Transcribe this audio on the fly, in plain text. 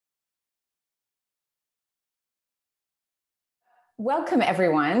Welcome,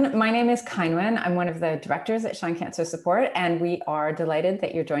 everyone. My name is Kainwen. I'm one of the directors at Shine Cancer Support, and we are delighted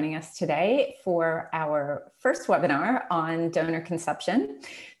that you're joining us today for our first webinar on donor conception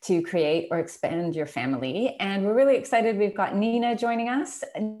to create or expand your family. And we're really excited. We've got Nina joining us.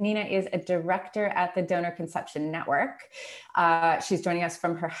 Nina is a director at the Donor Conception Network. She's joining us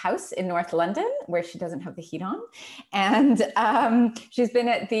from her house in North London, where she doesn't have the heat on. And she's been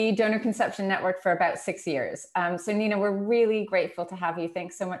at the Donor Conception Network for about 6 years. So Nina, we're really grateful to have you.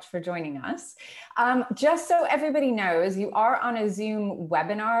 Thanks so much for joining us. Just so everybody knows, you are on a Zoom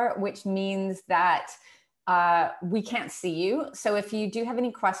webinar, which means that we can't see you. So if you do have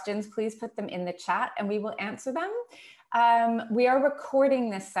any questions, please put them in the chat and we will answer them. We are recording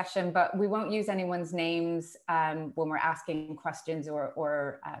this session, but we won't use anyone's names when we're asking questions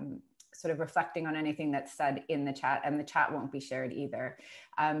or sort of reflecting on anything that's said in the chat, and the chat won't be shared either.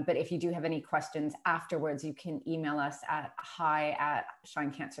 But if you do have any questions afterwards, you can email us at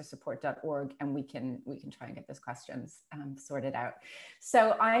hi@shinecancersupport.org and we can try and get those questions sorted out.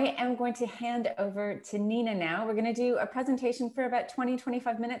 So I am going to hand over to Nina now. We're going to do a presentation for about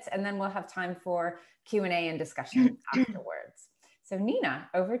 20-25 minutes, and then we'll have time for Q&A and discussion afterwards. So Nina,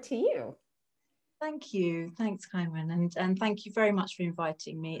 over to you. Thank you. Thanks, Kainwen. And thank you very much for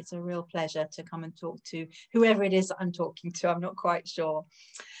inviting me. It's a real pleasure to come and talk to whoever it is that I'm talking to. I'm not quite sure.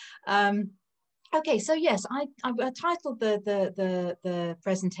 Okay, so yes, I titled the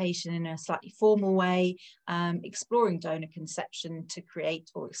presentation in a slightly formal way, exploring donor conception to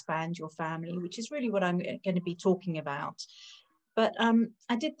create or expand your family, which is really what I'm going to be talking about. But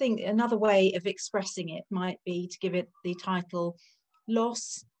I did think another way of expressing it might be to give it the title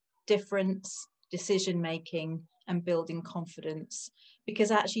Loss, Difference, Decision-making and Building Confidence, because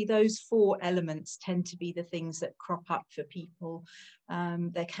actually those four elements tend to be the things that crop up for people.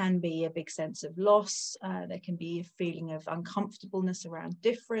 There can be a big sense of loss, there can be a feeling of uncomfortableness around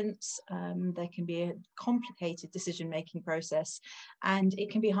difference, there can be a complicated decision-making process, and it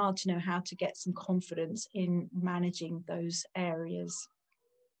can be hard to know how to get some confidence in managing those areas.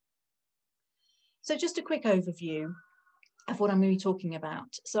 So just a quick overview of what I'm going to be talking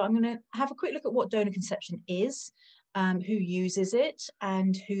about. So I'm going to have a quick look at what donor conception is, who uses it,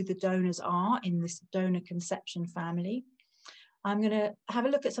 and who the donors are in this donor conception family. I'm going to have a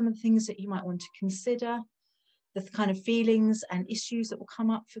look at some of the things that you might want to consider, the kind of feelings and issues that will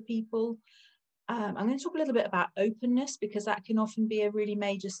come up for people. I'm going to talk a little bit about openness, because that can often be a really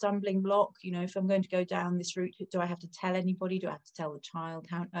major stumbling block. You know, if I'm going to go down this route, do I have to tell anybody? Do I have to tell the child?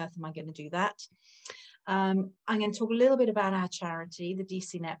 How on earth am I going to do that? I'm going to talk a little bit about our charity, the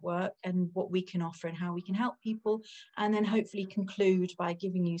DC Network, and what we can offer and how we can help people, and then hopefully conclude by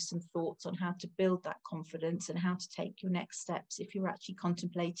giving you some thoughts on how to build that confidence and how to take your next steps if you're actually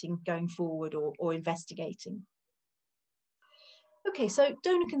contemplating going forward or investigating. Okay, so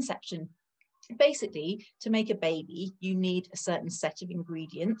donor conception. Basically, to make a baby, you need a certain set of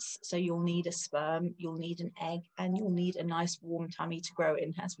ingredients. So you'll need a sperm, you'll need an egg, and you'll need a nice warm tummy to grow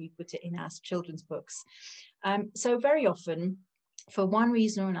in, as we put it in our children's books. So very often, for one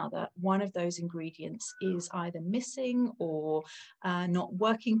reason or another, one of those ingredients is either missing or not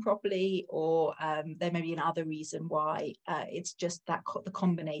working properly, or there may be another reason why it's just that the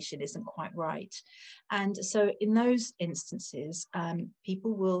combination isn't quite right. And so in those instances,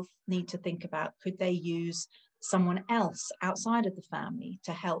 people will need to think about, could they use someone else outside of the family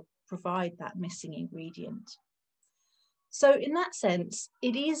to help provide that missing ingredient? So in that sense,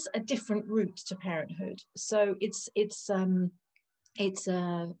 it is a different route to parenthood. So it's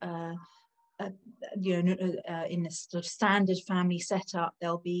you know, in a sort of standard family setup,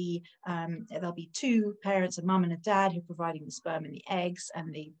 there'll be two parents, a mum and a dad, who are providing the sperm and the eggs,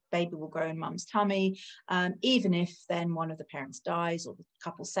 and the baby will grow in mum's tummy. Even if then one of the parents dies or the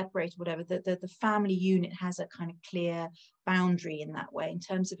couple separate, whatever, the family unit has a kind of clear boundary in that way in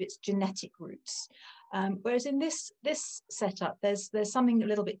terms of its genetic roots. Whereas in this setup, there's something a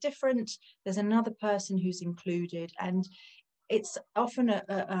little bit different. There's another person who's included, and it's often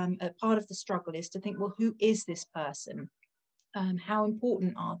a part of the struggle is to think, well, who is this person? How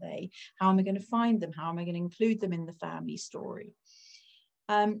important are they? How am I going to find them? How am I going to include them in the family story?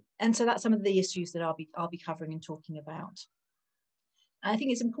 And so that's some of the issues that I'll be covering and talking about. I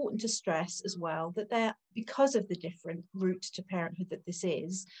think it's important to stress as well that because of the different route to parenthood that this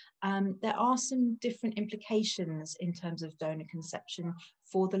is, there are some different implications in terms of donor conception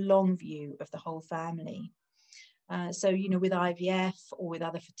for the long view of the whole family. So, you know, with IVF or with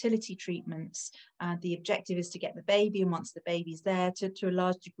other fertility treatments, the objective is to get the baby, and once the baby's there, to a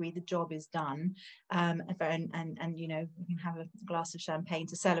large degree, the job is done. And you know, we can have a glass of champagne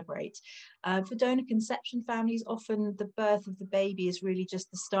to celebrate. For donor conception families, often the birth of the baby is really just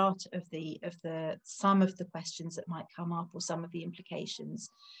the start of some of the questions that might come up, or some of the implications.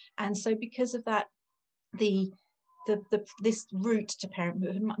 And so because of that, this route to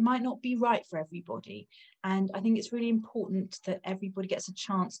parenthood might not be right for everybody. And I think it's really important that everybody gets a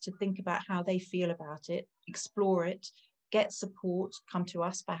chance to think about how they feel about it, explore it, get support, come to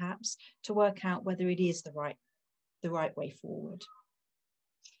us perhaps, to work out whether it is the right way forward.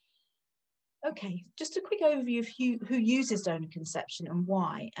 Okay, just a quick overview of who uses donor conception and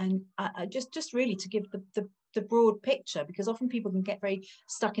why, and just really to give the broad picture, because often people can get very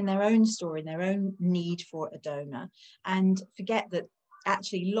stuck in their own story, in their own need for a donor, and forget that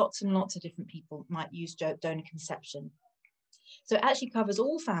actually lots and lots of different people might use donor conception. So it actually covers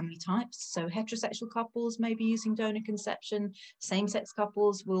all family types. So heterosexual couples may be using donor conception, same-sex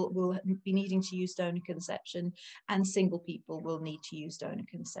couples will be needing to use donor conception, and single people will need to use donor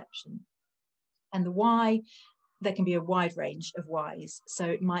conception. And the why, there can be a wide range of whys. So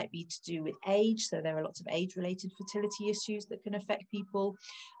it might be to do with age. So there are lots of age-related fertility issues that can affect people.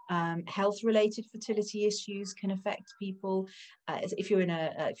 Health-related fertility issues can affect people. If you're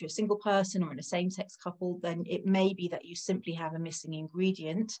a single person or in a same-sex couple, then it may be that you simply have a missing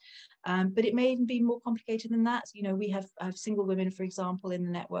ingredient. But it may even be more complicated than that. You know, we have single women, for example, in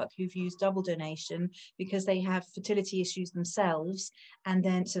the network who've used double donation because they have fertility issues themselves, and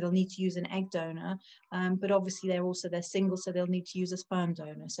then so they'll need to use an egg donor. But obviously they're single, so they'll need to use a sperm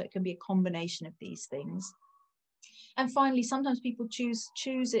donor. So it can be a combination of these things. And finally, sometimes people choose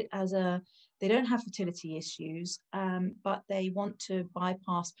it as they don't have fertility issues, but they want to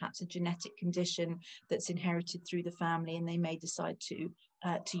bypass perhaps a genetic condition that's inherited through the family, and they may decide to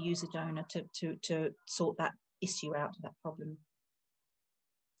use a donor to sort that issue out, that problem.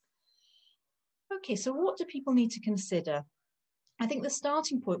 Okay, so what do people need to consider? I think the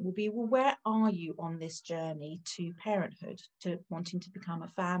starting point will be, well, where are you on this journey to parenthood, to wanting to become a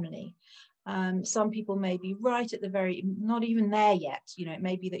family? Some people may be right at the not even there yet. You know, it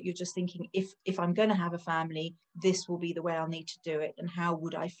may be that you're just thinking, if I'm going to have a family, this will be the way I'll need to do it, and how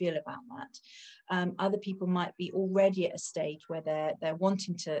would I feel about that? Other people might be already at a stage where they're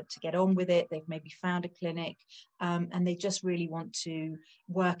wanting to get on with it. They've maybe found a clinic, and they just really want to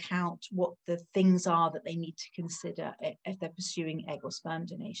work out what the things are that they need to consider if they're pursuing egg or sperm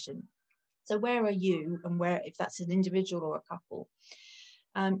donation. So where are you, and where, if that's an individual or a couple?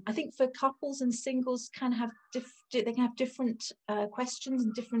 I think for couples and singles they can have different questions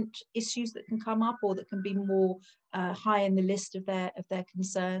and different issues that can come up, or that can be more high in the list of their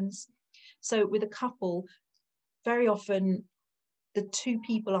concerns. So with a couple, very often the two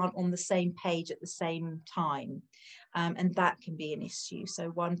people aren't on the same page at the same time, and that can be an issue. So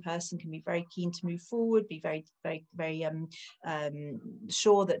one person can be very keen to move forward, be very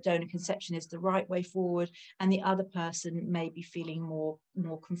sure that donor conception is the right way forward, and the other person may be feeling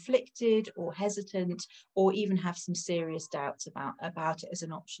more conflicted or hesitant, or even have some serious doubts about it as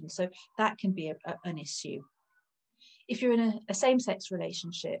an option. So that can be an issue. If you're in a same-sex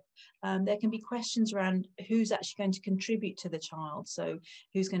relationship, there can be questions around who's actually going to contribute to the child. So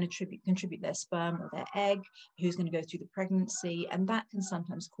who's going to contribute their sperm or their egg, who's going to go through the pregnancy, and that can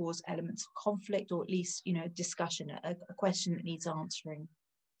sometimes cause elements of conflict, or at least, you know, discussion, a question that needs answering.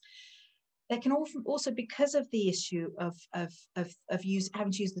 There can also, because of the issue of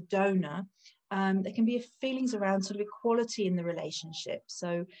having to use the donor, there can be feelings around sort of equality in the relationship.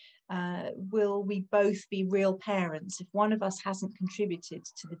 So will we both be real parents? If one of us hasn't contributed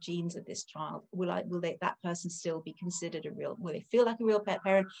to the genes of this child, will that person still be considered will they feel like a real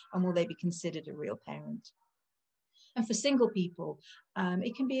parent, and will they be considered a real parent? And for single people,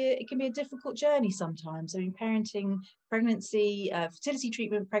 it can be a difficult journey sometimes. I mean, parenting, pregnancy, fertility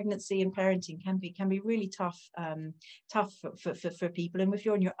treatment, pregnancy, and parenting can be really tough for people. And if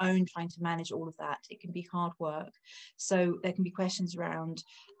you're on your own trying to manage all of that, it can be hard work. So there can be questions around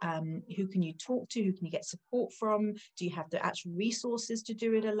who can you talk to, who can you get support from? Do you have the actual resources to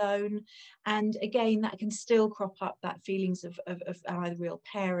do it alone? And again, that can still crop up, that feelings of am I the real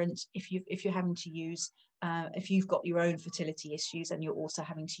parent, if you're having to use. If you've got your own fertility issues and you're also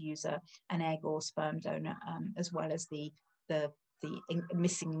having to use an egg or sperm donor, as well as the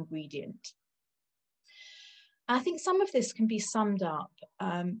missing ingredient. I think some of this can be summed up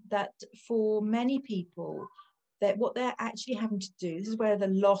that for many people, that what they're actually having to do, this is where the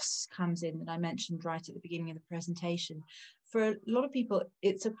loss comes in that I mentioned right at the beginning of the presentation. For a lot of people,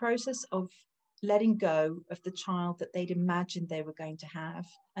 it's a process of letting go of the child that they'd imagined they were going to have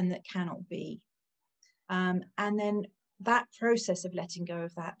and that cannot be. And then that process of letting go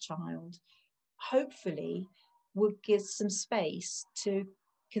of that child hopefully would give some space to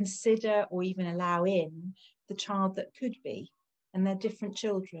consider or even allow in the child that could be, and they're different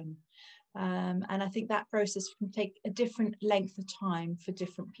children. And I think that process can take a different length of time for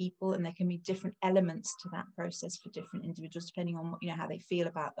different people, and there can be different elements to that process for different individuals, depending on how they feel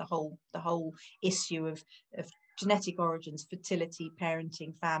about the whole issue of genetic origins, fertility,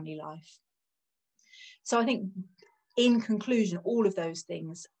 parenting, family life. So I think, in conclusion, all of those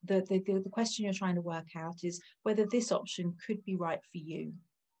things, the question you're trying to work out is whether this option could be right for you.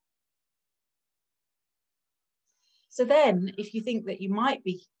 So then, if you think that you might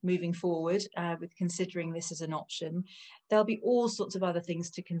be moving forward with considering this as an option, there'll be all sorts of other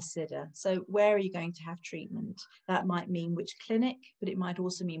things to consider. So where are you going to have treatment? That might mean which clinic, but it might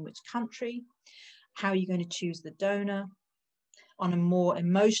also mean which country. How are you going to choose the donor? On a more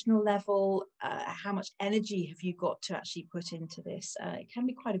emotional level, how much energy have you got to actually put into this? It can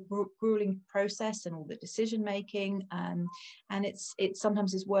be quite a grueling process, and all the decision making, and it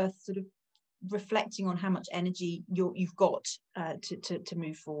sometimes is worth sort of reflecting on how much energy you've got to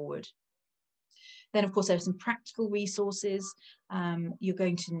move forward. Then, of course, there are some practical resources. You're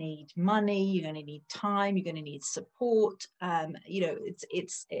going to need money, you're going to need time, you're going to need support.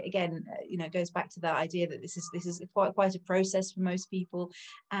 It's again, it goes back to that idea that this is quite a process for most people,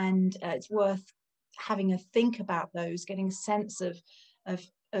 and it's worth having a think about those, getting a sense of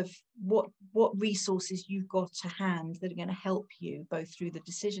what resources you've got to hand that are going to help you both through the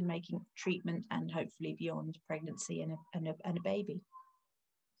decision making, treatment, and hopefully beyond pregnancy and a baby.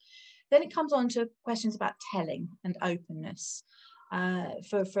 Then it comes on to questions about telling and openness.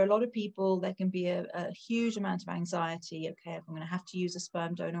 For a lot of people, there can be a huge amount of anxiety. Okay, if I'm going to have to use a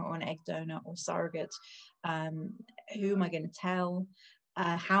sperm donor or an egg donor or surrogate, who am I going to tell?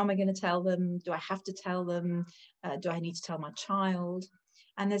 How am I going to tell them? Do I have to tell them? Do I need to tell my child?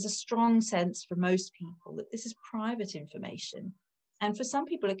 And there's a strong sense for most people that this is private information. And for some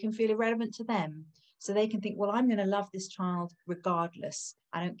people, it can feel irrelevant to them. So they can think, well, I'm going to love this child regardless.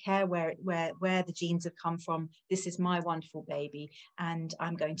 I don't care where the genes have come from. This is my wonderful baby, and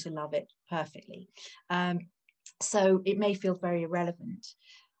I'm going to love it perfectly. So it may feel very irrelevant,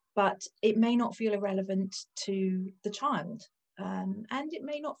 but it may not feel irrelevant to the child. And it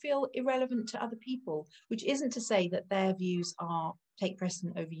may not feel irrelevant to other people, which isn't to say that their views take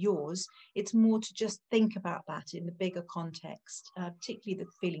precedent over yours. It's more to just think about that in the bigger context, particularly the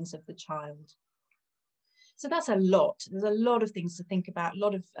feelings of the child. So that's a lot. There's a lot of things to think about, a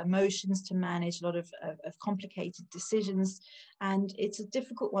lot of emotions to manage, a lot of complicated decisions. And it's a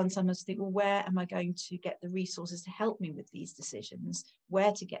difficult one sometimes to think, well, where am I going to get the resources to help me with these decisions?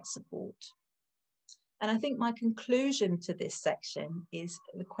 Where to get support? And I think my conclusion to this section is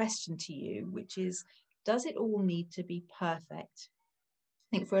the question to you, which is, does it all need to be perfect?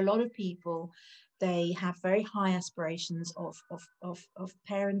 I think for a lot of people, they have very high aspirations of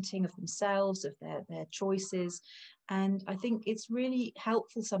parenting, of themselves, of their choices. And I think it's really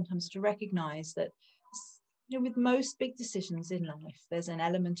helpful sometimes to recognize that, with most big decisions in life, there's an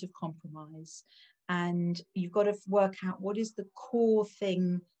element of compromise. And you've got to work out what is the core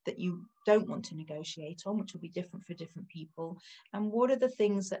thing that you don't want to negotiate on, which will be different for different people. And what are the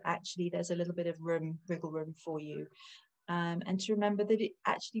things that actually there's a little bit of wiggle room for you. And to remember that it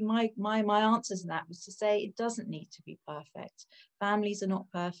actually, my answers in that was to say it doesn't need to be perfect. Families are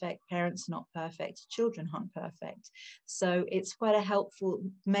not perfect, parents are not perfect, children aren't perfect. So it's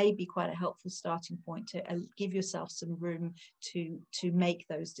maybe quite a helpful starting point to give yourself some room to make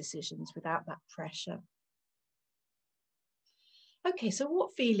those decisions without that pressure. Okay, so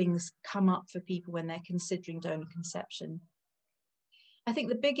what feelings come up for people when they're considering donor conception? I think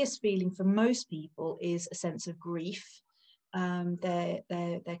the biggest feeling for most people is a sense of grief. There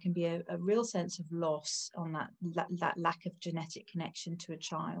can be a real sense of loss on that lack of genetic connection to a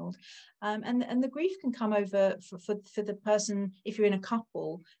child, and the grief can come over for the person, if you're in a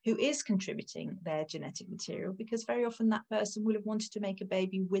couple who is contributing their genetic material, because very often that person will have wanted to make a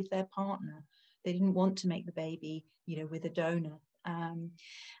baby with their partner. They didn't want to make the baby, with a donor,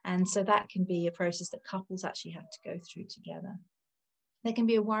 and so that can be a process that couples actually have to go through together. There can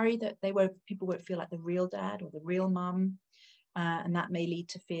be a worry that people won't feel like the real dad or the real mum. And that may lead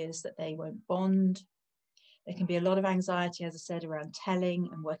to fears that they won't bond. There can be a lot of anxiety, as I said, around telling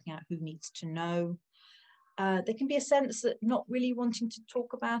and working out who needs to know. There can be a sense that not really wanting to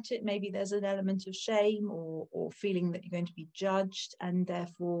talk about it. Maybe there's an element of shame or feeling that you're going to be judged, and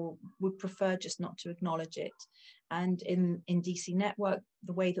therefore would prefer just not to acknowledge it. And in DC Network,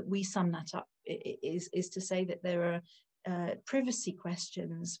 the way that we sum that up is to say that there are privacy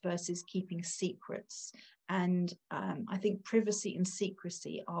questions versus keeping secrets. And I think privacy and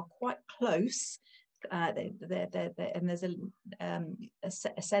secrecy are quite close. And there's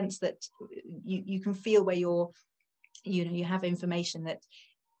a sense that you can feel where you have information that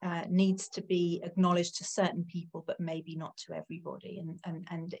needs to be acknowledged to certain people, but maybe not to everybody,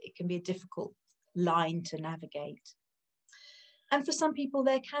 and it can be a difficult line to navigate. And for some people,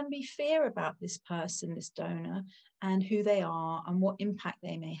 there can be fear about this person, this donor, and who they are and what impact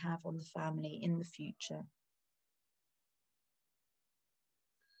they may have on the family in the future.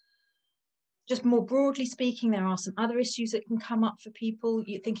 Just more broadly speaking, there are some other issues that can come up for people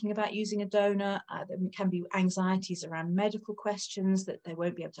thinking about using a donor. There can be anxieties around medical questions, that they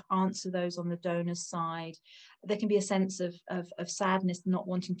won't be able to answer those on the donor's side. There can be a sense of sadness, not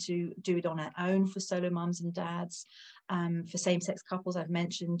wanting to do it on their own for solo mums and dads. For same-sex couples, I've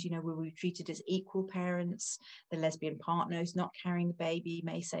mentioned, will we be treated as equal parents? The lesbian partner who's not carrying the baby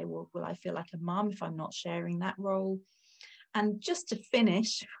may say, well, will I feel like a mum if I'm not sharing that role? And just to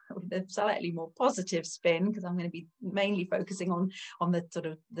finish with a slightly more positive spin, because I'm going to be mainly focusing on the sort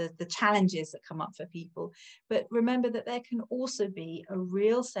of the challenges that come up for people. But remember that there can also be a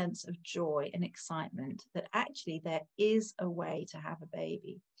real sense of joy and excitement that actually there is a way to have a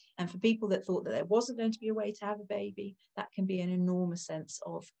baby. And for people that thought that there wasn't going to be a way to have a baby, that can be an enormous sense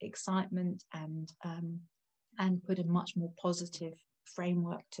of excitement and put a much more positive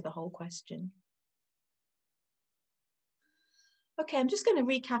framework to the whole question. Okay, I'm just going to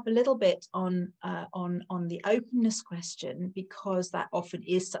recap a little bit on the openness question, because that often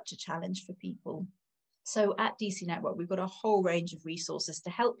is such a challenge for people. So at DC Network, we've got a whole range of resources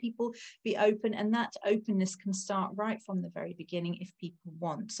to help people be open, and that openness can start right from the very beginning if people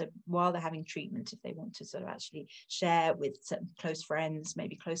want. So while they're having treatment, if they want to sort of actually share with certain close friends,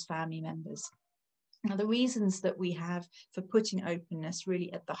 maybe close family members. Now, the reasons that we have for putting openness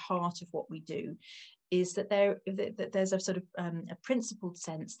really at the heart of what we do is that there's a sort of a principled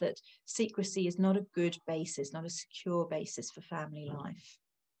sense that secrecy is not a good basis, not a secure basis for family life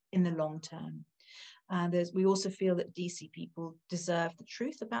in the long term. We also feel that DC people deserve the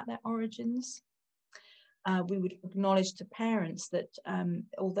truth about their origins. We would acknowledge to parents that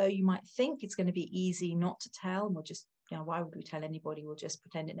although you might think it's going to be easy not to tell, and we'll just, why would we tell anybody? We'll just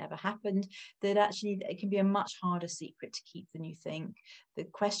pretend it never happened. That actually it can be a much harder secret to keep than you think. The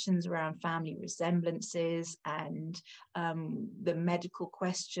questions around family resemblances and the medical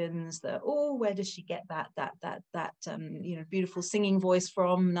questions, that where does she get that beautiful singing voice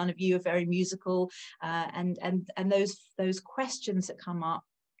from? None of you are very musical, and those questions that come up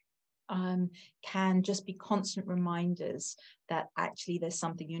can just be constant reminders that actually there's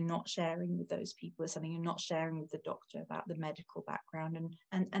something you're not sharing with those people, there's something you're not sharing with the doctor about the medical background,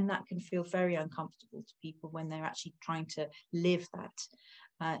 and that can feel very uncomfortable to people when they're actually trying to live that.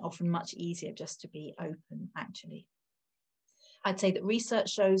 Often much easier just to be open, actually. I'd say that research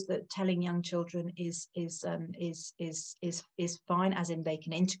shows that telling young children is fine, as in they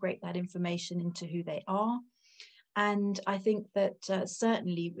can integrate that information into who they are. And I think that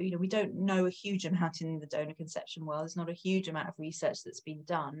certainly, we don't know a huge amount in the donor conception world. There's not a huge amount of research that's been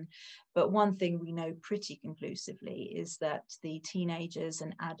done. But one thing we know pretty conclusively is that the teenagers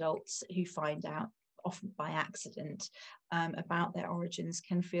and adults who find out, often by accident, about their origins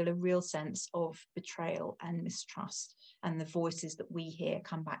can feel a real sense of betrayal and mistrust. And the voices that we hear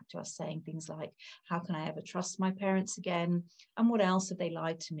come back to us saying things like, how can I ever trust my parents again? And what else have they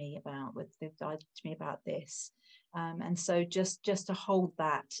lied to me about? They've lied to me about this. And so just to hold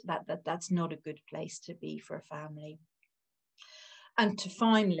that's not a good place to be for a family. And to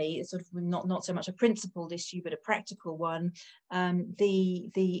finally, it's sort of not so much a principled issue, but a practical one,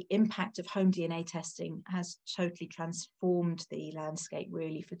 the impact of home DNA testing has totally transformed the landscape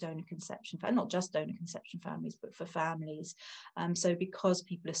really for donor conception, and not just donor conception families, but for families. So because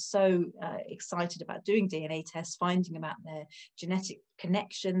people are so excited about doing DNA tests, finding about their genetic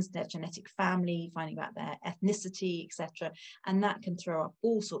connections, their genetic family, finding about their ethnicity, etc., and that can throw up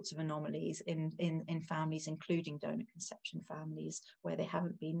all sorts of anomalies in families, including donor conception families, where they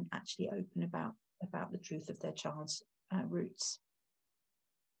haven't been actually open about the truth of their child's roots.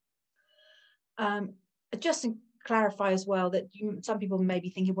 Just to clarify as well that some people may be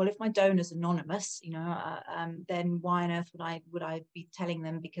thinking, well, if my donor's anonymous, then why on earth would I be telling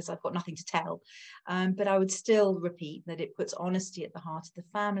them, because I've got nothing to tell? But I would still repeat that it puts honesty at the heart of the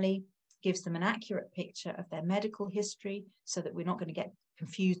family. gives them an accurate picture of their medical history so that we're not going to get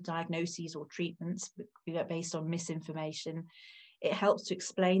confused diagnoses or treatments based on misinformation. It helps to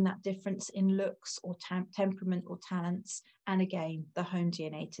explain that difference in looks or temperament or talents. And again, the home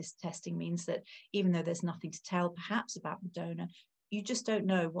DNA testing means that even though there's nothing to tell perhaps about the donor, you just don't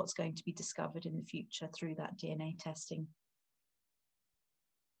know what's going to be discovered in the future through that DNA testing.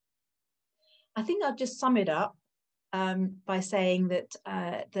 I think I'll just sum it up by saying that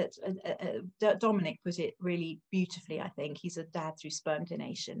Dominic put it really beautifully, I think. He's a dad through sperm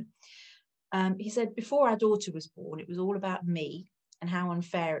donation. He said, before our daughter was born, it was all about me and how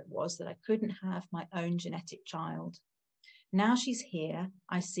unfair it was that I couldn't have my own genetic child. Now she's here,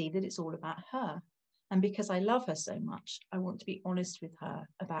 I see that it's all about her. And because I love her so much, I want to be honest with her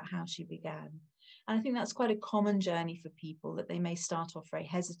about how she began. And I think that's quite a common journey for people, that they may start off very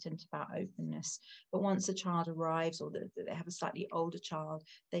hesitant about openness, but once a child arrives or that they have a slightly older child,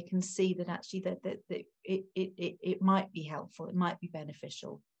 they can see that actually it might be helpful, it might be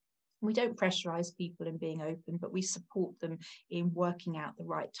beneficial. We don't pressurize people in being open, but we support them in working out the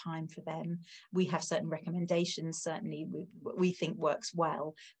right time for them. We have certain recommendations, certainly we think works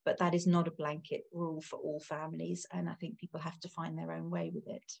well, but that is not a blanket rule for all families. And I think people have to find their own way with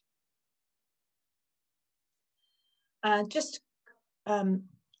it.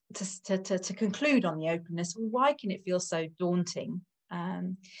 To conclude on the openness, why can it feel so daunting?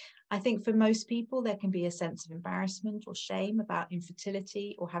 I think for most people, there can be a sense of embarrassment or shame about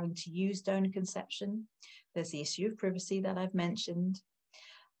infertility or having to use donor conception. There's the issue of privacy that I've mentioned.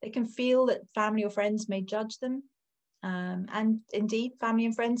 They can feel that family or friends may judge them. And indeed, family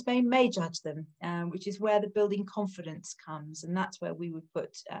and friends may judge them, which is where the building confidence comes. And that's where we would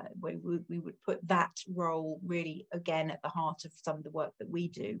put that role really, again, at the heart of some of the work that we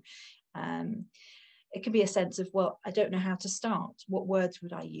do. It can be a sense of, well, I don't know how to start. What words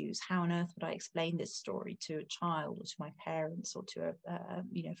would I use? How on earth would I explain this story to a child or to my parents or to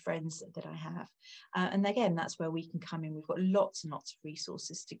friends that I have? And again, that's where we can come in. We've got lots and lots of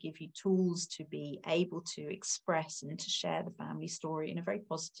resources to give you tools to be able to express and to share the family story in a very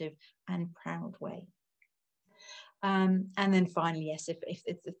positive and proud way. And then finally, yes,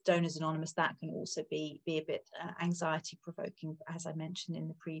 if the donor's anonymous, that can also be a bit anxiety provoking, as I mentioned in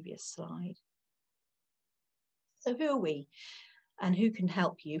the previous slide. So who are we and who can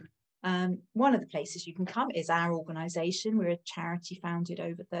help you? One of the places you can come is our organisation. We're a charity founded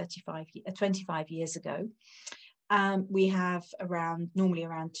over 25 years ago. We have normally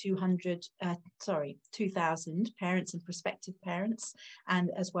around 2,000 parents and prospective parents,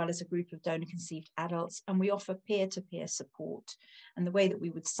 and as well as a group of donor-conceived adults. And we offer peer-to-peer support. And the way that we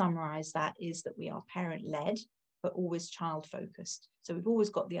would summarise that is that we are parent-led, but always child-focused. So we've always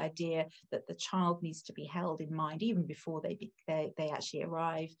got the idea that the child needs to be held in mind even before they actually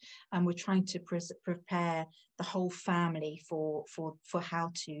arrive. And we're trying to prepare the whole family for how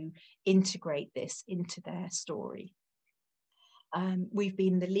to integrate this into their story. We've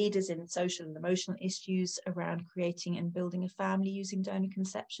been the leaders in social and emotional issues around creating and building a family using donor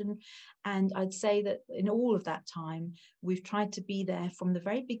conception. And I'd say that in all of that time, we've tried to be there from the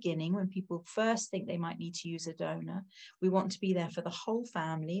very beginning when people first think they might need to use a donor. We want to be there for the whole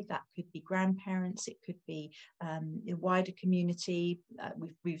family. That could be grandparents, it could be a wider community.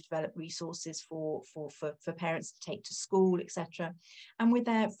 We've developed resources for parents to take to school, etc. And we're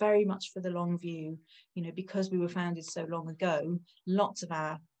there very much for the long view. You know, because we were founded so long ago, lots of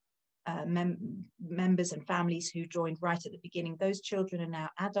our members and families who joined right at the beginning, those children are now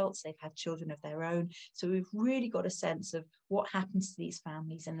adults, they've had children of their own. So we've really got a sense of what happens to these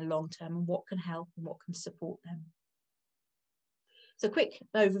families in the long term and what can help and what can support them. So quick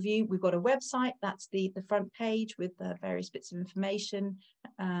overview, we've got a website, that's the front page with various bits of information.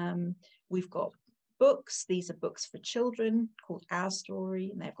 We've got books. These are books for children called Our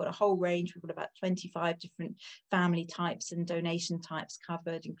Story, and they've got a whole range. We've got about 25 different family types and donation types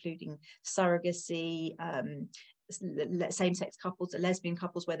covered, including surrogacy, same-sex couples, lesbian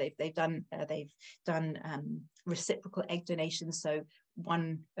couples where they've done reciprocal egg donations. So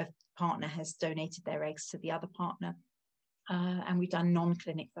one partner has donated their eggs to the other partner, and we've done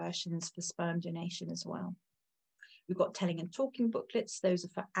non-clinic versions for sperm donation as well. We've got telling and talking booklets. Those are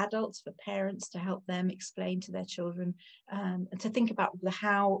for adults, for parents, to help them explain to their children, and to think about the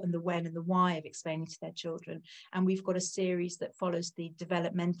how and the when and the why of explaining to their children. And we've got a series that follows the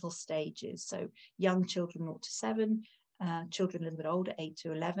developmental stages. So young children 0 to 7, children a little bit older, 8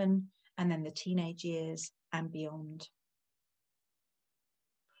 to 11, and then the teenage years and beyond.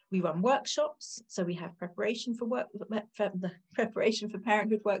 We run workshops, so we have preparation for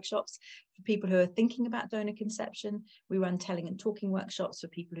parenthood workshops for people who are thinking about donor conception. We run telling and talking workshops for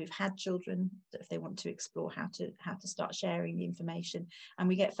people who've had children, if they want to explore how to start sharing the information. And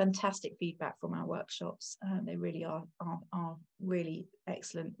we get fantastic feedback from our workshops. They really are really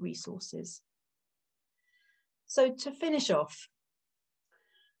excellent resources. So to finish off,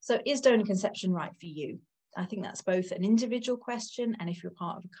 so is donor conception right for you? I think that's both an individual question, and if you're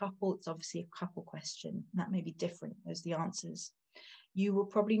part of a couple, it's obviously a couple question. That may be different as the answers. You will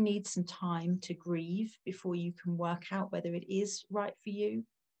probably need some time to grieve before you can work out whether it is right for you.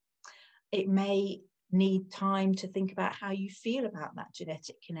 It may need time to think about how you feel about that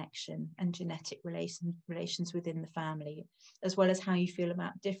genetic connection and genetic relations within the family, as well as how you feel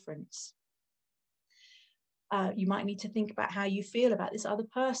about difference. You might need to think about how you feel about this other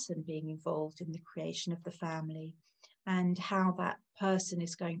person being involved in the creation of the family, and how that person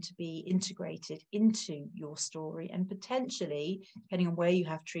is going to be integrated into your story, and potentially, depending on where you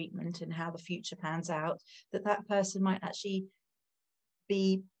have treatment and how the future pans out, that person might actually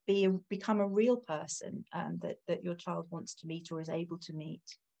become a real person that your child wants to meet or is able to meet.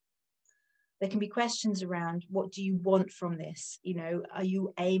 There can be questions around, what do you want from this? You know, are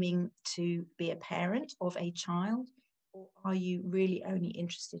you aiming to be a parent of a child, or are you really only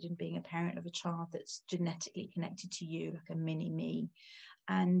interested in being a parent of a child that's genetically connected to you, like a mini me?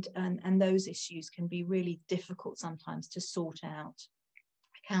 And those issues can be really difficult sometimes to sort out.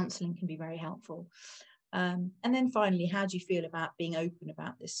 Counselling can be very helpful. And then finally, how do you feel about being open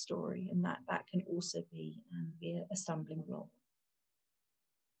about this story? And that can also be a stumbling block.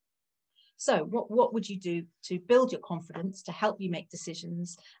 So what would you do to build your confidence, to help you make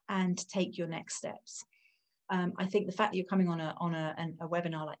decisions and take your next steps? I think the fact that you're coming on a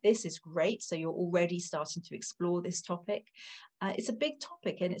webinar like this is great. So you're already starting to explore this topic. It's a big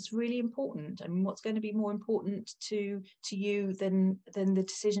topic and it's really important. I mean, what's going to be more important to you than the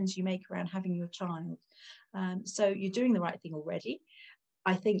decisions you make around having your child? So you're doing the right thing already.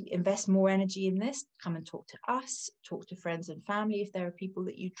 I think invest more energy in this. Come and talk to us, talk to friends and family if there are people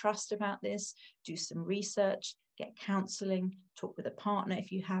that you trust about this, do some research, get counselling, talk with a partner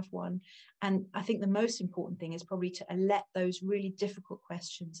if you have one. And I think the most important thing is probably to let those really difficult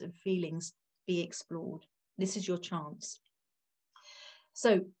questions and feelings be explored. This is your chance.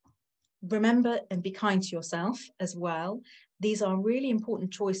 So remember and be kind to yourself as well. These are really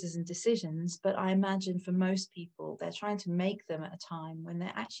important choices and decisions, but I imagine for most people, they're trying to make them at a time when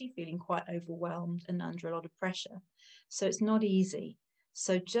they're actually feeling quite overwhelmed and under a lot of pressure. So it's not easy.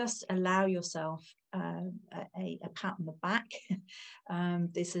 So just allow yourself a pat on the back.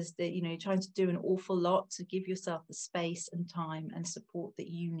 This is trying to do an awful lot to give yourself the space and time and support that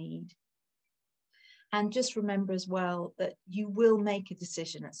you need. And just remember as well that you will make a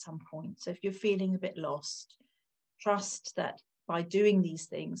decision at some point. So if you're feeling a bit lost, trust that by doing these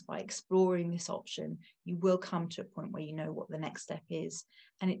things, by exploring this option, you will come to a point where you know what the next step is.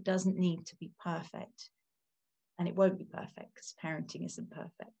 And it doesn't need to be perfect. And it won't be perfect because parenting isn't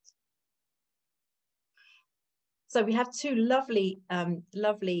perfect. So we have two lovely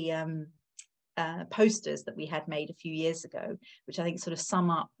posters that we had made a few years ago, which I think sort of sum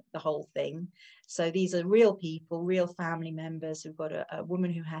up the whole thing. So these are real people, real family members. Who've got a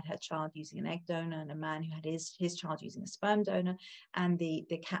woman who had her child using an egg donor and a man who had his child using a sperm donor. And the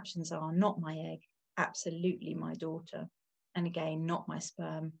captions are, not my egg, absolutely my daughter. And again, not my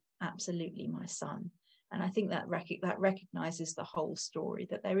sperm, absolutely my son. And I think that recognizes the whole story,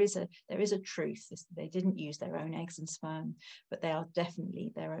 that there is a truth. They didn't use their own eggs and sperm, but they are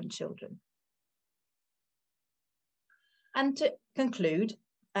definitely their own children. And to conclude,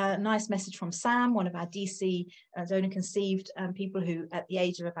 a nice message from Sam, one of our DC donor conceived people who at the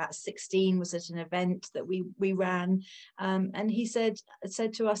age of about 16 was at an event that we ran. And he said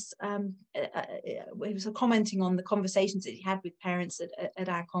to us, he was commenting on the conversations that he had with parents at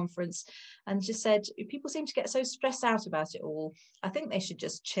our conference, and just said, people seem to get so stressed out about it all. I think they should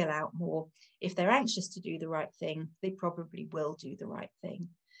just chill out more. If they're anxious to do the right thing, they probably will do the right thing.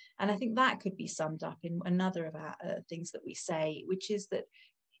 And I think that could be summed up in another of our things that we say, which is that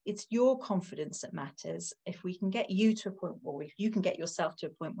it's your confidence that matters. If we can get you to a point, or if you can get yourself to a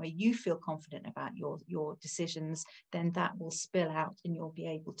point where you feel confident about your decisions, then that will spill out and you'll be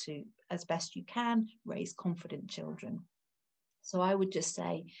able to, as best you can, raise confident children. So I would just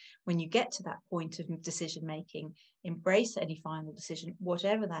say, when you get to that point of decision making, embrace any final decision,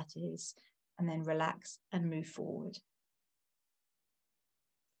 whatever that is, and then relax and move forward.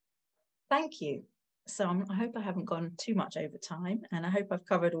 Thank you. So I hope I haven't gone too much over time, and I hope I've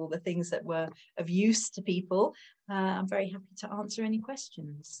covered all the things that were of use to people. I'm very happy to answer any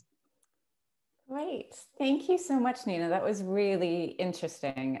questions. Great. Thank you so much, Nina. That was really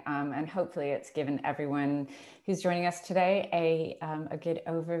interesting. And hopefully it's given everyone who's joining us today a good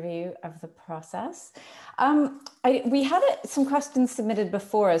overview of the process. We had some questions submitted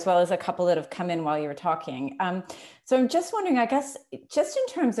before, as well as a couple that have come in while you were talking. So I'm just wondering, I guess, just in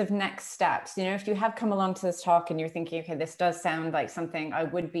terms of next steps, you know, if you have come along to this talk and you're thinking, okay, this does sound like something I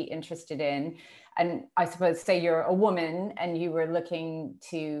would be interested in, and I suppose, say you're a woman and you were looking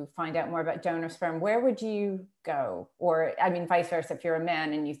to find out more about donor sperm, where would you go? Or, I mean, vice versa, if you're a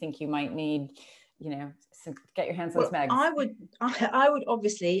man and you think you might need, you know, get your hands on some eggs. I would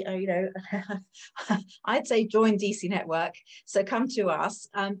obviously, you know, I'd say join DC Network. So come to us,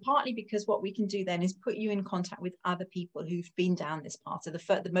 partly because what we can do then is put you in contact with other people who've been down this path. So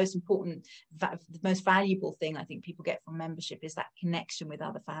the most important, the most valuable thing I think people get from membership is that connection with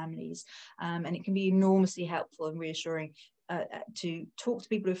other families. And it can be enormously helpful and reassuring to talk to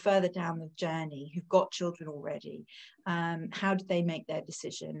people who are further down the journey, who've got children already. How did they make their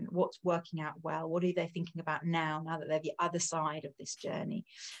decision? What's working out well? What are they thinking about now that they're the other side of this journey?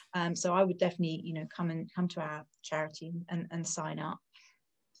 So I would definitely, you know, come to our charity and sign up.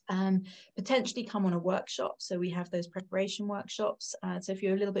 Potentially come on a workshop. So we have those preparation workshops. So if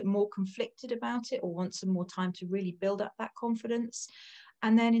you're a little bit more conflicted about it or want some more time to really build up that confidence.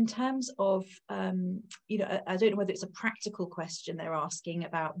 And then in terms of, you know, I don't know whether it's a practical question they're asking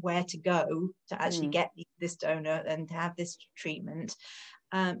about where to go to actually get this donor and to have this treatment.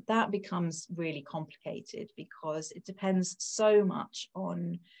 That becomes really complicated because it depends so much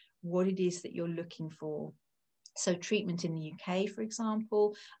on what it is that you're looking for. So treatment in the UK, for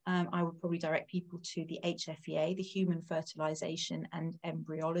example, I would probably direct people to the HFEA, the Human Fertilization and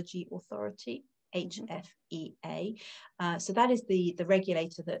Embryology Authority. HFEA. So that is the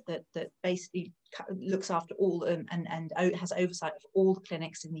regulator that basically looks after all and has oversight of all the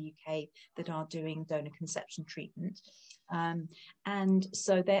clinics in the UK that are doing donor conception treatment. And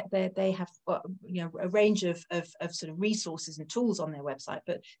so they have you know, a range of sort of resources and tools on their website,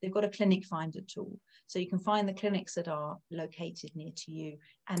 but they've got a clinic finder tool. So you can find the clinics that are located near to you.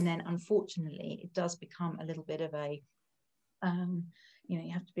 And then unfortunately, it does become a little bit of a you know,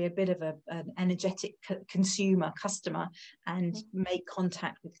 you have to be a bit of an energetic customer and make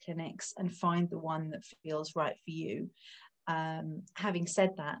contact with clinics and find the one that feels right for you. Having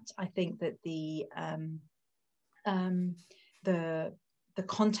said that, I think that the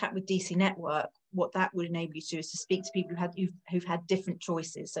contact with DC Network, what that would enable you to do is to speak to people who've had different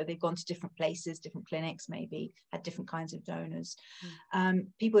choices. So they've gone to different places, different clinics, maybe had different kinds of donors.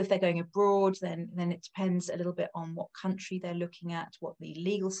 People, if they're going abroad, then it depends a little bit on what country they're looking at, what the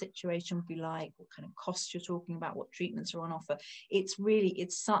legal situation would be like, what kind of costs you're talking about, what treatments are on offer. It's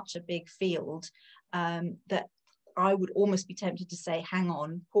such a big field that I would almost be tempted to say, hang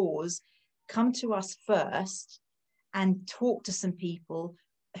on, pause, come to us first and talk to some people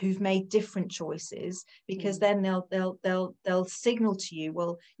who've made different choices, because then they'll signal to you,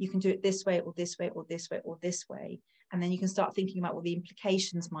 well, you can do it this way or this way or this way or this way, and then you can start thinking about what the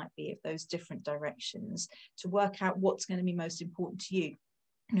implications might be of those different directions to work out what's going to be most important to you.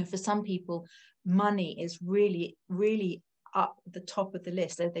 You know, for some people, money is really, really up the top of the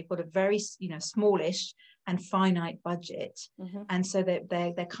list. They've got a very, you know, smallish and finite budget, and so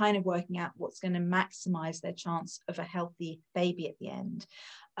they're kind of working out what's going to maximize their chance of a healthy baby at the end.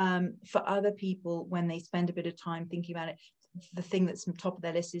 For other people, when they spend a bit of time thinking about it, the thing that's on top of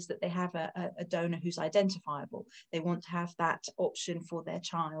their list is that they have a donor who's identifiable. They want to have that option for their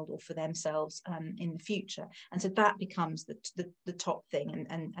child or for themselves in the future, and so that becomes the top thing,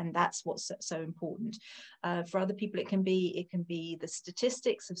 and that's what's so important. For other people, it can be the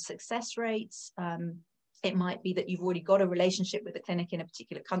statistics of success rates. It might be that you've already got a relationship with a clinic in a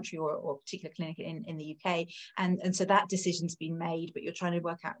particular country or a particular clinic in the UK. And so that decision's been made, but you're trying to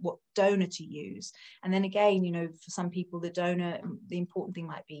work out what donor to use. And then again, you know, for some people, the donor, the important thing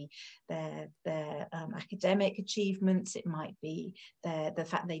might be their academic achievements. It might be the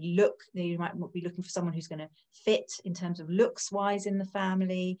fact they might be looking for someone who's going to fit in terms of looks wise in the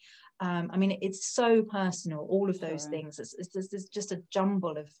family. I mean, it's so personal, all of those things. There's just a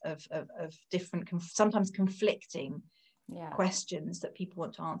jumble of different, sometimes conflicting questions that people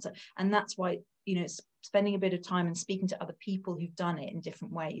want to answer. And that's why spending a bit of time and speaking to other people who've done it in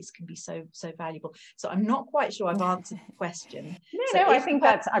different ways can be so valuable. So I'm not quite sure I've answered the question. No, I think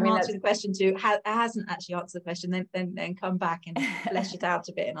that's, I mean, answering the question to hasn't actually answered the question, then come back and flesh it out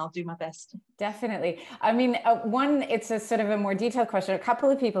a bit, and I'll do my best. Definitely. I mean, one, it's a sort of a more detailed question. A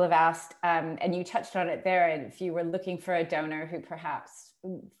couple of people have asked, and you touched on it there, and if you were looking for a donor who perhaps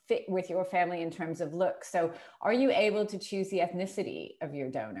fit with your family in terms of look. So are you able to choose the ethnicity of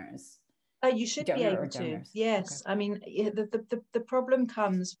your donors? You should be able to. Yes. Okay. I mean, the problem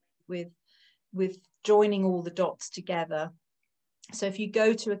comes with joining all the dots together. So if you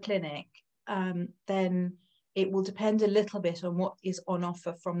go to a clinic, then it will depend a little bit on what is on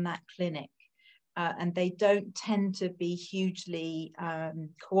offer from that clinic. And they don't tend to be hugely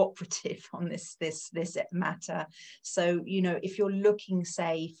cooperative on this matter. So, if you're looking,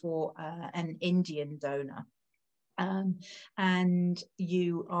 say, for an Indian donor, and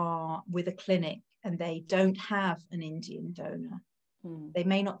you are with a clinic and they don't have an Indian donor, they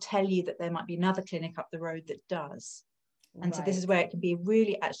may not tell you that there might be another clinic up the road that does. And so this is where it can be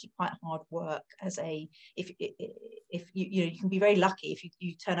really actually quite hard work if you can be very lucky if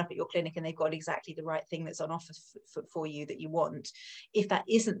you turn up at your clinic and they've got exactly the right thing that's on offer for you that you want. If that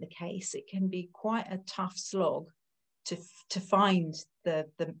isn't the case, it can be quite a tough slog to find the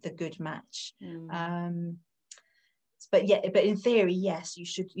good match. But in theory, yes, you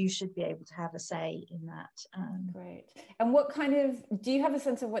should be able to have a say in that. Great. And do you have a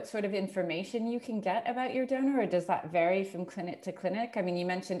sense of what sort of information you can get about your donor, or does that vary from clinic to clinic? I mean, you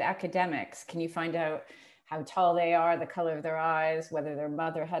mentioned academics. Can you find out how tall they are, the color of their eyes, whether their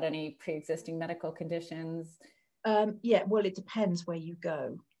mother had any pre-existing medical conditions? Yeah, well, it depends where you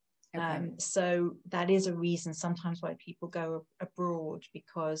go. Okay. So that is a reason sometimes why people go abroad,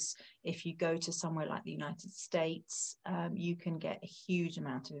 because if you go to somewhere like the United States, you can get a huge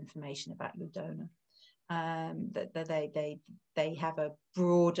amount of information about your donor. That they have a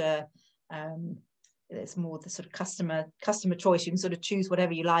broader, it's more the sort of customer choice. You can sort of choose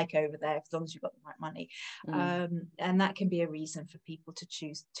whatever you like over there as long as you've got the right money. And that can be a reason for people to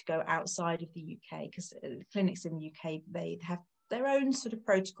choose to go outside of the UK, because clinics in the UK, they have their own sort of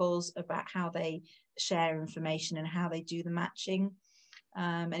protocols about how they share information and how they do the matching.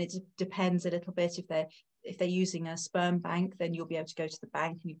 And it depends a little bit. If they're using a sperm bank, then you'll be able to go to the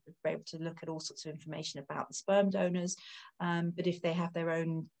bank and you'll be able to look at all sorts of information about the sperm donors. But if they have their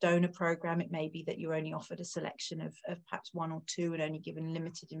own donor program, it may be that you're only offered a selection of perhaps one or two and only given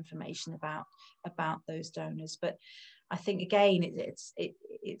limited information about those donors. But I think, again, it's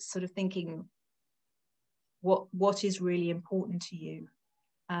sort of thinking, what is really important to you,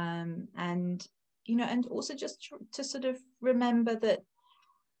 and also just to sort of remember that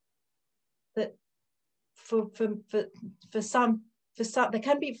for some there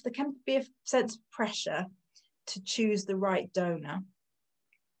can be a sense of pressure to choose the right donor,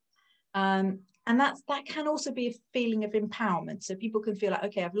 and that can also be a feeling of empowerment. So people can feel like,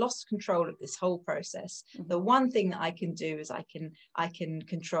 okay, I've lost control of this whole process. Mm-hmm. The one thing that I can do is I can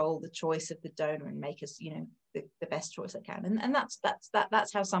control the choice of the donor and make us, the best choice I can. And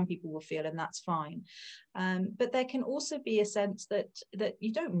that's how some people will feel, and that's fine. But there can also be a sense that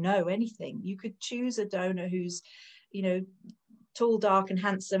you don't know anything. You could choose a donor who's, tall, dark and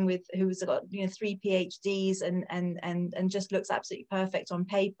handsome, who's got 3 PhDs and just looks absolutely perfect on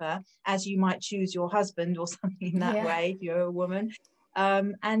paper, as you might choose your husband or something in that way if you're a woman.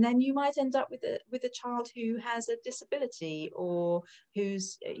 And then you might end up with a child who has a disability, or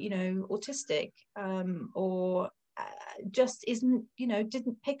who's autistic, or just isn't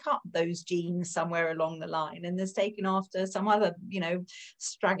didn't pick up those genes somewhere along the line and is taken after some other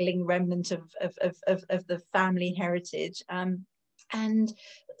straggling remnant of the family heritage. And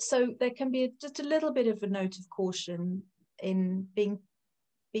so there can be just a little bit of a note of caution in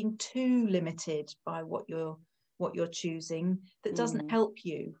being too limited by what you're choosing, that doesn't help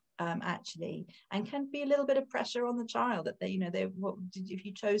you actually, and can be a little bit of pressure on the child that if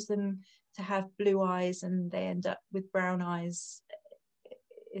you chose them to have blue eyes and they end up with brown eyes,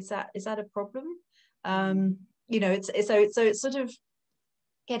 is that a problem? It's sort of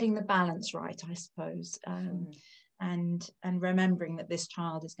getting the balance right, I suppose. And remembering that this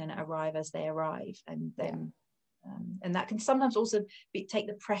child is going to arrive as they arrive, and then and that can sometimes also take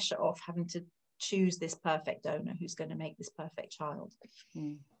the pressure off having to choose this perfect donor who's going to make this perfect child.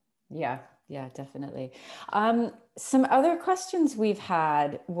 Yeah, definitely. Some other questions we've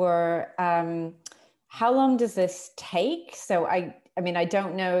had were, how long does this take? So I mean, I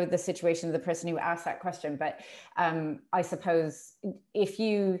don't know the situation of the person who asked that question, but I suppose if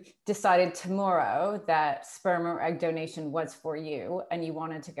you decided tomorrow that sperm or egg donation was for you and you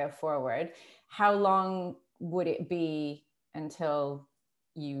wanted to go forward, how long would it be until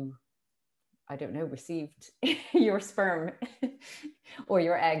you, I don't know, received your sperm or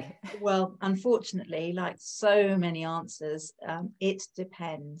your egg? Well, unfortunately, like so many answers, it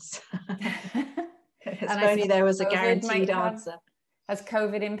depends. If only there was a guaranteed answer. Has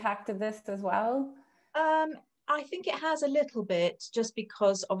COVID impacted this as well? I think it has a little bit, just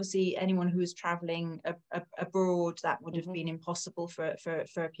because obviously anyone who was traveling abroad, that would have been impossible for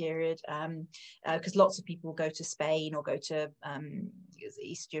a period, because lots of people go to Spain or go to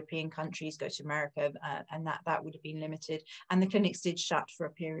East European countries, go to America, and that would have been limited. And the clinics did shut for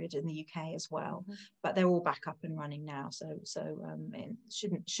a period in the UK as well, but they're all back up and running now, so it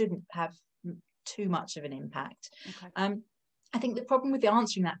shouldn't have too much of an impact. Okay. I think the problem with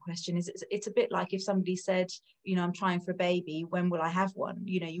answering that question is it's a bit like if somebody said, you know, I'm trying for a baby, when will I have one?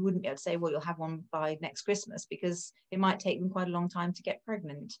 You know, you wouldn't be able to say, well, you'll have one by next Christmas, because it might take them quite a long time to get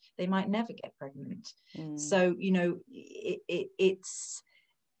pregnant. They might never get pregnant. So, you know, it's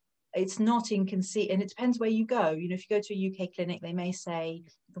not inconceivable, and it depends where you go. You know, if you go to a UK clinic, they may say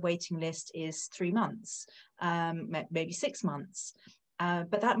the waiting list is 3 months, maybe 6 months.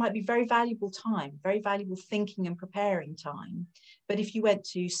 But that might be very valuable time, very valuable thinking and preparing time. But if you went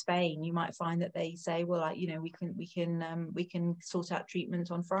to Spain, you might find that they say, well, like, you know, we can sort out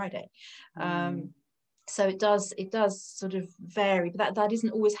treatment on Friday. So it does sort of vary, but that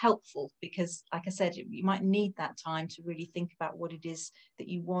isn't always helpful, because, like I said, you might need that time to really think about what it is that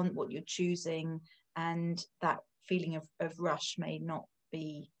you want, what you're choosing, and that feeling of rush may not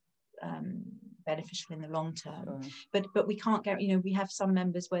be beneficial in the long term. Sure. But we can't get, you know, we have some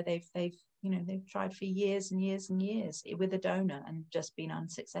members where they've tried for years and years and years with a donor and just been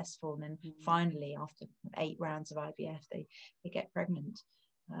unsuccessful, and then finally after 8 rounds of IVF they get pregnant.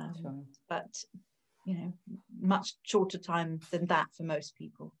 Sure. But you know, much shorter time than that for most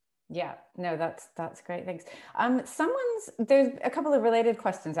people. Yeah, no, that's great. Thanks. There's a couple of related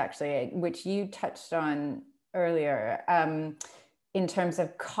questions actually, which you touched on earlier. In terms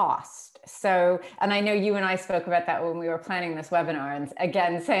of cost. So, and I know you and I spoke about that when we were planning this webinar, and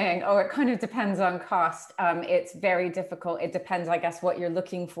again saying, oh, it kind of depends on cost. It's very difficult. It depends, I guess, what you're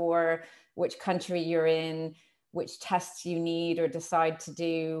looking for, which country you're in, which tests you need or decide to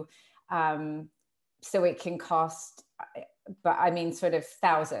do. So it can cost, but I mean, sort of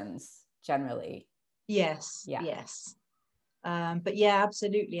thousands generally. Yes, yeah. Yes. But yeah,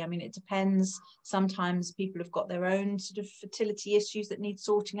 absolutely. I mean, it depends. Sometimes people have got their own sort of fertility issues that need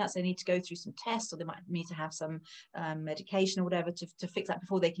sorting out. So they need to go through some tests, or they might need to have some medication or whatever to fix that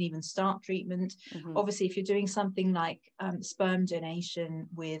before they can even start treatment. Obviously, if you're doing something like sperm donation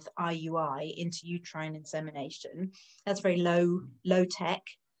with IUI, intrauterine insemination, that's very low tech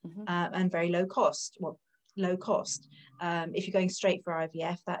and very low cost. Well, low cost. If you're going straight for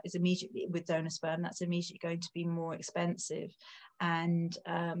IVF, that is immediately, with donor sperm, that's immediately going to be more expensive. And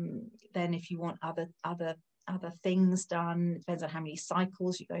then if you want other things done, it depends on how many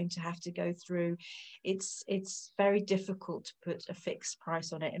cycles you're going to have to go through. It's very difficult to put a fixed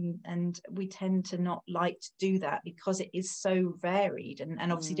price on it, and we tend to not like to do that because it is so varied, and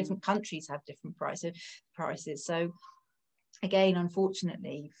obviously different countries have different prices. So again,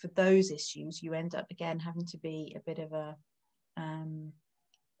 unfortunately, for those issues, you end up again having to be a bit of a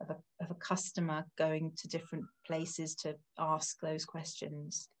customer, going to different places to ask those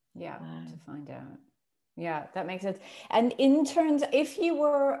questions. Yeah, to find out. Yeah, that makes sense. And in terms, if you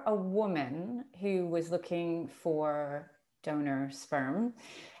were a woman who was looking for donor sperm,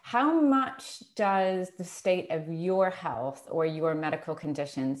 how much does the state of your health or your medical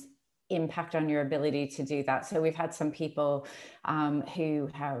conditions impact on your ability to do that? So we've had some people who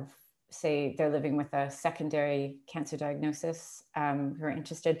have, say, they're living with a secondary cancer diagnosis who are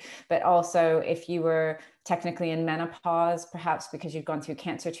interested, but also if you were technically in menopause, perhaps because you've gone through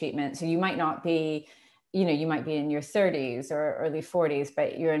cancer treatment, so you might not be, you know, you might be in your 30s or early 40s,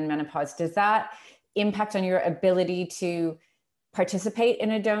 but you're in menopause. Does that impact on your ability to participate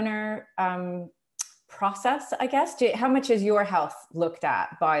in a donor process, I guess? How much is your health looked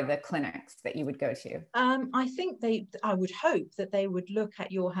at by the clinics that you would go to? I think I would hope that they would look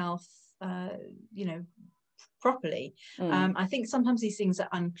at your health, you know, properly. I think sometimes these things are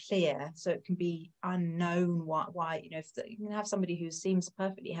unclear, so it can be unknown why, you know, you can have somebody who seems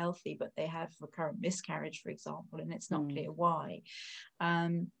perfectly healthy, but they have recurrent miscarriage, for example, and it's not clear why.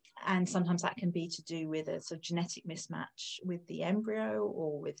 and sometimes that can be to do with a sort of genetic mismatch with the embryo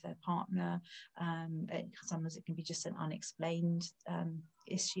or with their partner. Sometimes it can be just an unexplained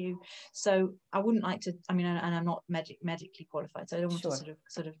issue. So I wouldn't like to, I mean, and I'm not medically qualified, so I don't want to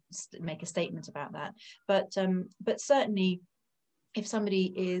sort of make a statement about that. But certainly, if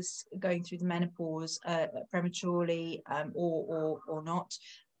somebody is going through the menopause prematurely or not,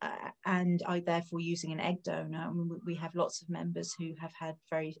 and are therefore using an egg donor, I mean, we have lots of members who have had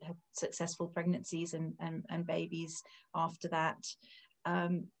very successful pregnancies and babies after that.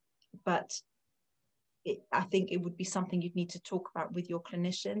 But I think it would be something you'd need to talk about with your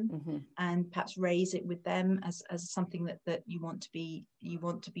clinician, and perhaps raise it with them as something that you want to be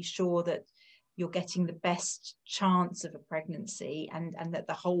sure that you're getting the best chance of a pregnancy, and that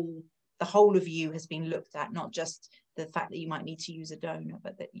the whole of you has been looked at, not just the fact that you might need to use a donor,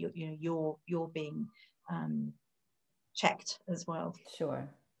 but that you're being checked as well. Sure.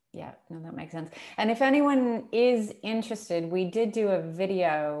 Yeah, no, that makes sense. And if anyone is interested, we did do a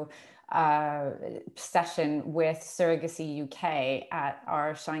video session with Surrogacy UK at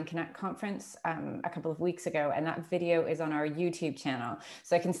our Shine Connect conference a couple of weeks ago, and that video is on our YouTube channel.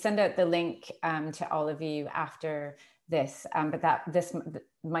 So I can send out the link to all of you after this, but that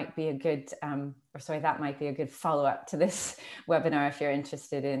might be a good, that might be a good follow-up to this webinar if you're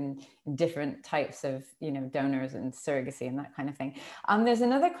interested in different types of, donors and surrogacy and that kind of thing. There's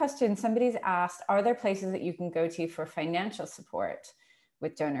another question somebody's asked: are there places that you can go to for financial support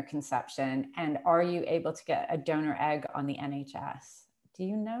with donor conception, and are you able to get a donor egg on the NHS? Do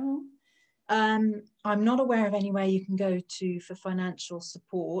you know? I'm not aware of anywhere you can go to for financial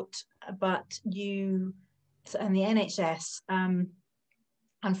support, but and the NHS,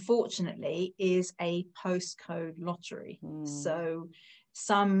 unfortunately, is a postcode lottery. So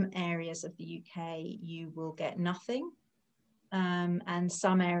some areas of the UK you will get nothing, and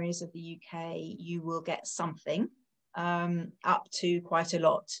some areas of the UK you will get something, up to quite a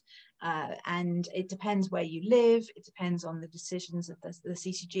lot. And it depends where you live, it depends on the decisions of the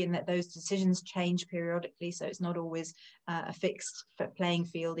CCG, and that those decisions change periodically, so it's not always a fixed playing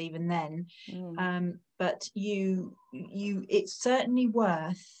field even then. But it's certainly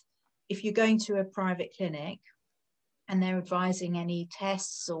worth, if you're going to a private clinic and they're advising any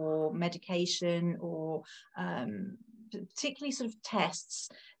tests or medication or particularly sort of tests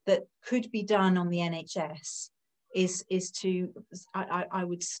that could be done on the NHS, I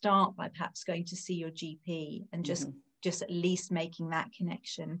would start by perhaps going to see your GP and just at least making that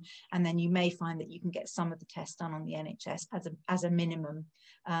connection, and then you may find that you can get some of the tests done on the NHS as a minimum,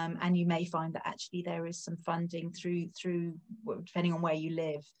 and you may find that actually there is some funding through depending on where you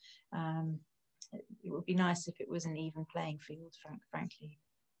live. It would be nice if it was an even playing field, frankly.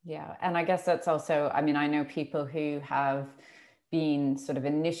 Yeah, and I guess that's also, I mean, I know people who have been sort of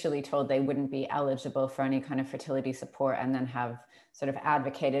initially told they wouldn't be eligible for any kind of fertility support, and then have sort of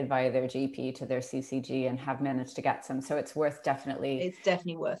advocated via their GP to their CCG and have managed to get some. So it's definitely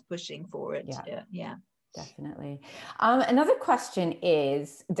worth pushing for it. Yeah. Definitely. Another question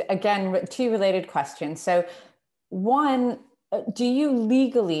is, again, two related questions. So one, do you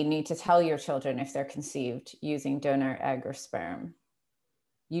legally need to tell your children if they're conceived using donor egg or sperm?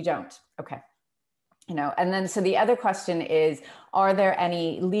 You don't. Okay. And then so the other question is, are there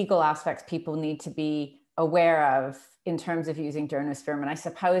any legal aspects people need to be aware of in terms of using donor sperm? And I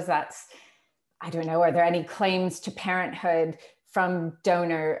suppose that's, I don't know, are there any claims to parenthood from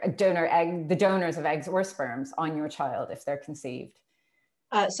the donors of eggs or sperms on your child if they're conceived?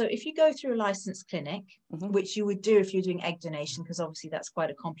 So if you go through a licensed clinic, which you would do if you're doing egg donation, because obviously that's quite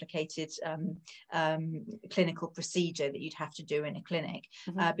a complicated clinical procedure that you'd have to do in a clinic.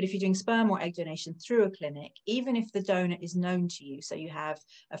 But if you're doing sperm or egg donation through a clinic, even if the donor is known to you, so you have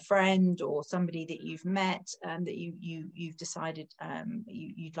a friend or somebody that you've met that you've decided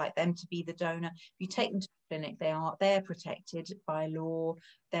you'd like them to be the donor, you take them to the clinic, they're protected by law.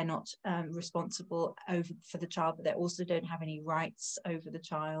 They're not responsible for the child, but they also don't have any rights over the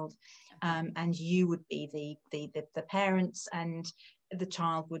child, and you would be the parents, and the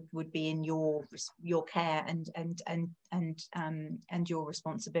child would be in your care and your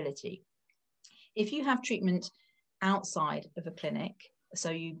responsibility. If you have treatment outside of a clinic,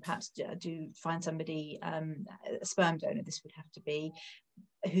 so you perhaps do find somebody, a sperm donor, this would have to be,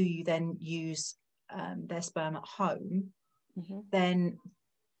 who you then use their sperm at home, then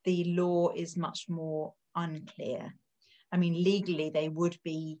the law is much more unclear. I mean, legally, they would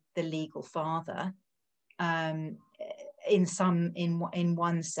be the legal father in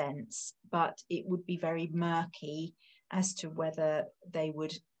one sense, but it would be very murky as to whether they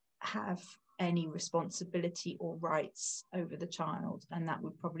would have any responsibility or rights over the child, and that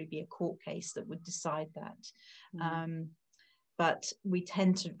would probably be a court case that would decide that. But we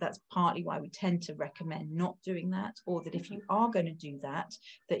tend to, that's partly why we tend to recommend not doing that, or that if you are going to do that,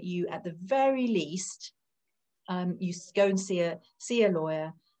 that you at the very least, you go and see a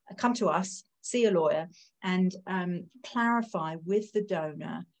lawyer, come to us, see a lawyer, and clarify with the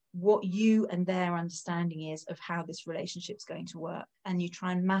donor what you and their understanding is of how this relationship is going to work. And you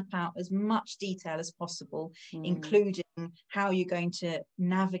try and map out as much detail as possible, including how you're going to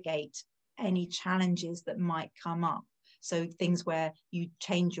navigate any challenges that might come up. So things where you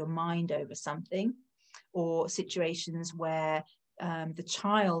change your mind over something, or situations where the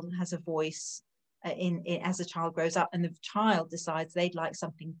child has a voice in as the child grows up, and the child decides they'd like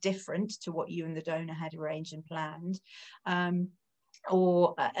something different to what you and the donor had arranged and planned,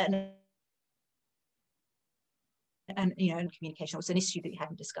 or and you know, in communication, or it's an issue that you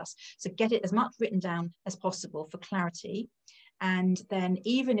haven't discussed. So get it as much written down as possible for clarity. And then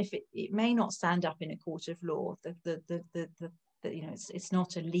even if it may not stand up in a court of law, you know, it's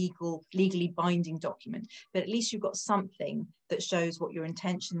not a legally binding document, but at least you've got something that shows what your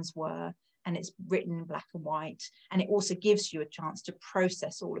intentions were, and it's written in black and white. And it also gives you a chance to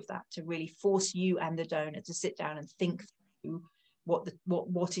process all of that, to really force you and the donor to sit down and think through what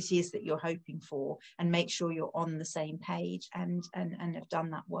it is that you're hoping for, and make sure you're on the same page, and have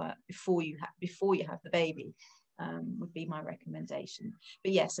done that work before you have the baby. Would be my recommendation.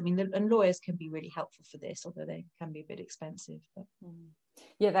 But yes, I mean, and lawyers can be really helpful for this, although they can be a bit expensive. But.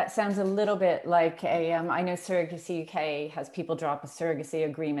 Yeah, that sounds a little bit like I know Surrogacy UK has people drop a surrogacy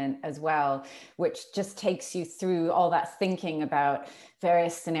agreement as well, which just takes you through all that thinking about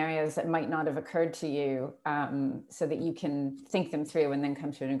various scenarios that might not have occurred to you, so that you can think them through and then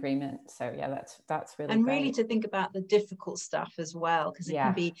come to an agreement. So yeah, that's really and great. Really to think about the difficult stuff as well, because it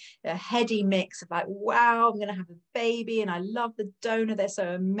can be a heady mix of like, wow, I'm going to have a baby and I love the donor, they're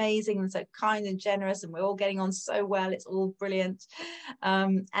so amazing and so kind and generous, and we're all getting on so well, it's all brilliant,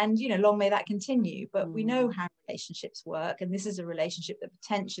 and you know, long may that continue. But we know how relationships work, and this is a relationship that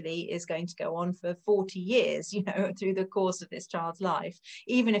potentially is going to go on for 40 years, you know, through the course of this child's life,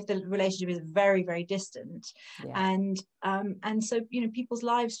 even if the relationship is very, very distant. And so, you know, people's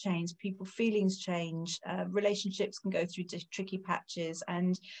lives change, people's feelings change, relationships can go through tricky patches,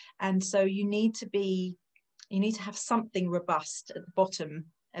 and so you need to have something robust at the bottom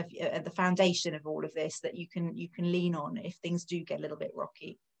of at the foundation of all of this that you can lean on if things do get a little bit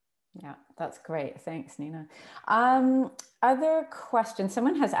rocky. Yeah, that's great. Thanks, Nina. Other questions.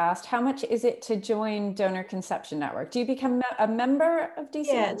 Someone has asked, how much is it to join Donor Conception Network? Do you become a member of DCN?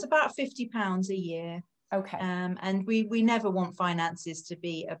 Yeah, it's about £50 a year. Okay. And we never want finances to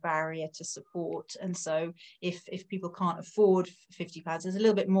be a barrier to support. And so if people can't afford £50, there's a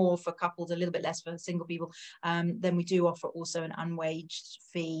little bit more for couples, a little bit less for single people, then we do offer also an unwaged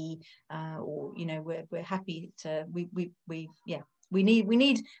fee, or, you know, we're happy to, we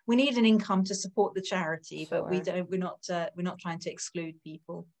need an income to support the charity, sure. But we're not trying to exclude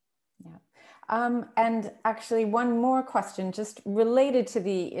people. Yeah. And actually one more question just related to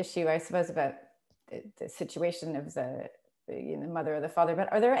the issue, I suppose, about the situation of the mother or the father,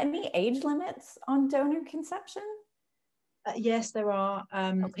 but are there any age limits on donor conception? Yes, there are.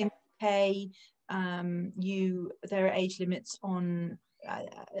 Okay. In the UK, there are age limits on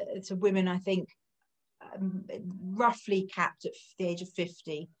to women, I think, roughly capped at the age of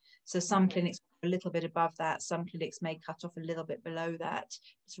 50. So some clinics are a little bit above that, some clinics may cut off a little bit below that.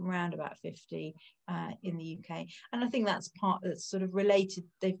 It's around about 50 in the UK, and I think that's sort of related.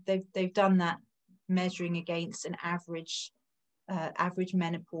 They've done that measuring against an average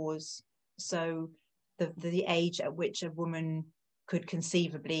menopause, so the age at which a woman could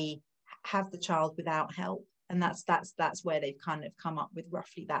conceivably have the child without help, and that's where they've kind of come up with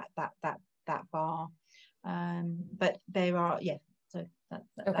roughly that bar. But there are, yeah. So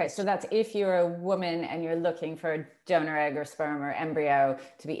okay, so that's if you're a woman and you're looking for a donor egg or sperm or embryo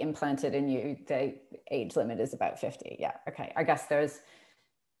to be implanted in you, the age limit is about 50. Yeah. Okay. I guess there's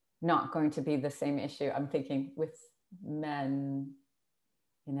not going to be the same issue, I'm thinking, with men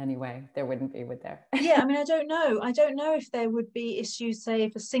in any way. There wouldn't be, would there? Yeah, I mean, I don't know if there would be issues, say,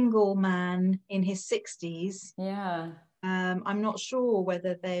 if a single man in his 60s. Yeah. I'm not sure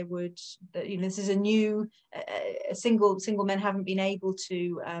whether they would, you know, this is a new, single men haven't been able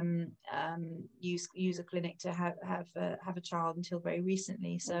to use a clinic to have a child until very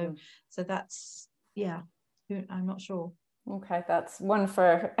recently. So that's, yeah, I'm not sure. Okay, that's one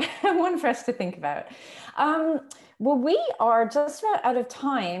for one for us to think about. Well, we are just about out of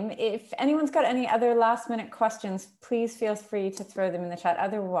time. If anyone's got any other last minute questions, please feel free to throw them in the chat.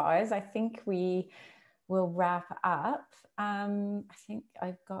 Otherwise, I think we will wrap up. I think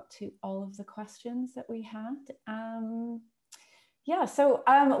I've got to all of the questions that we had. Yeah, so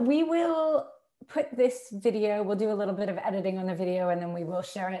we will put this video, we'll do a little bit of editing on the video, and then we will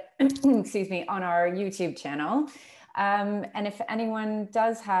share it, excuse me, on our YouTube channel. And if anyone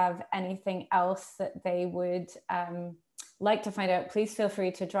does have anything else that they would like to find out, please feel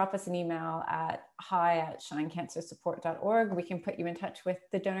free to drop us an email at hi@shinecancersupport.org. We can put you in touch with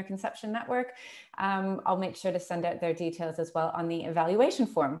the Donor Conception Network. I'll make sure to send out their details as well on the evaluation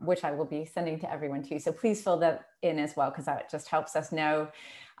form, which I will be sending to everyone too. So please fill that in as well, because that just helps us know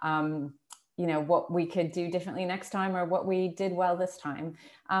you know, what we could do differently next time or what we did well this time.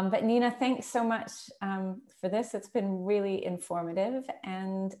 But Nina, thanks so much for this. It's been really informative,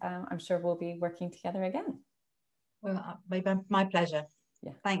 and I'm sure we'll be working together again. Well, my pleasure.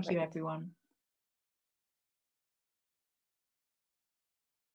 Yeah. Thank you, everyone.